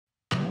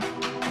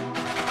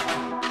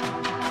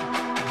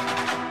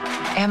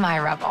Am I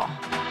a rebel?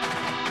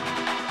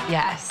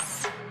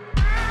 Yes.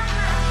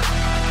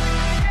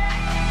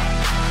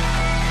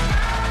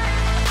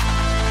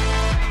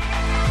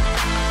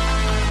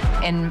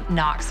 In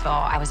Knoxville,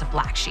 I was a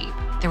black sheep.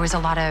 There was a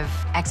lot of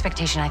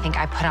expectation I think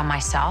I put on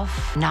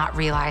myself, not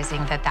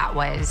realizing that that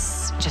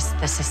was just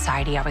the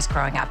society I was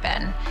growing up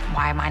in.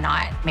 Why am I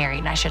not married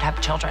and I should have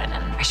children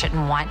and I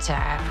shouldn't want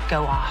to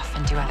go off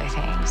and do other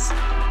things?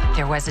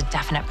 There was a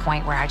definite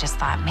point where I just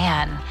thought,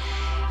 man,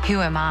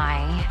 who am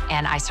I?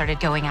 And I started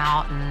going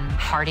out and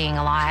partying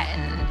a lot,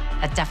 and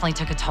that definitely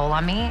took a toll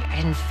on me. I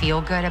didn't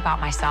feel good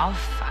about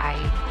myself. I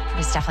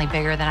was definitely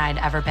bigger than I'd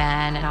ever been,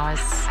 and I was,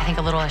 I think,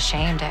 a little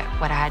ashamed at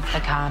what I had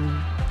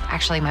become.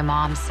 Actually, my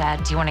mom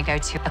said, do you want to go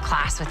to a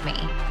class with me?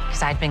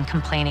 Because I'd been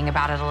complaining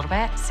about it a little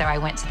bit. So I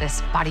went to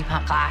this body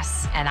pump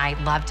class, and I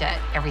loved it.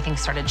 Everything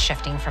started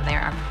shifting from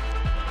there.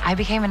 I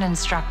became an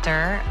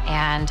instructor,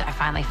 and I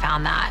finally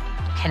found that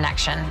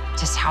connection,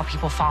 just how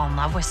people fall in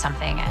love with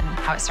something and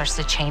how it starts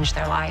to change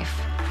their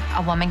life.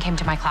 A woman came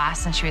to my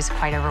class and she was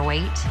quite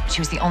overweight. She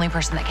was the only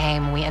person that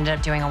came. We ended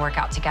up doing a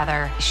workout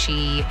together.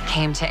 She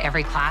came to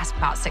every class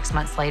about 6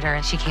 months later,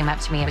 and she came up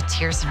to me with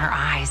tears in her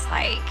eyes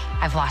like,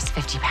 I've lost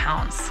 50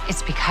 pounds.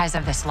 It's because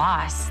of this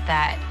loss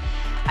that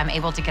I'm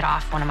able to get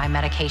off one of my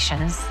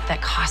medications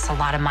that costs a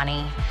lot of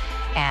money,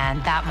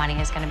 and that money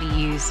is going to be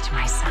used to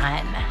my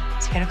son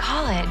to go to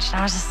college. And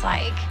I was just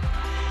like,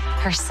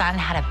 her son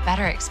had a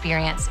better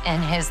experience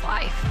in his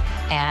life,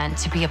 and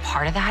to be a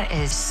part of that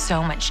is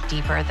so much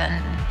deeper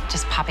than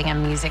just popping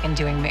in music and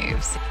doing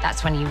moves.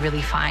 That's when you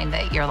really find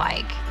that you're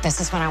like, this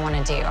is what I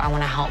want to do. I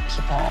want to help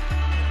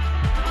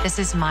people. This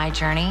is my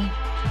journey,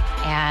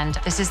 and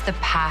this is the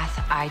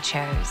path I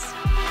chose.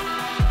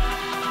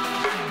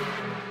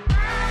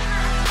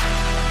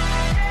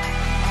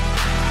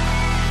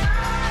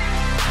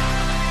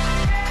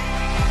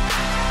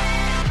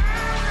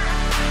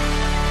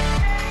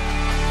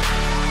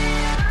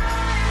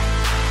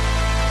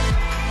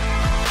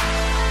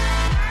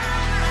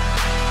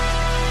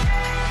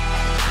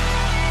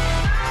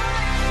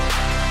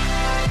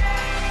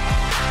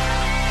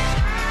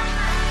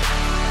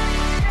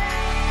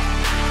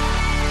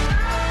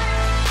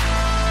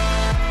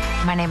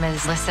 My name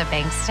is Lissa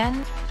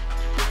Bankston,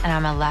 and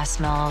I'm a Les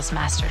Mills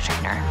master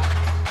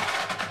trainer.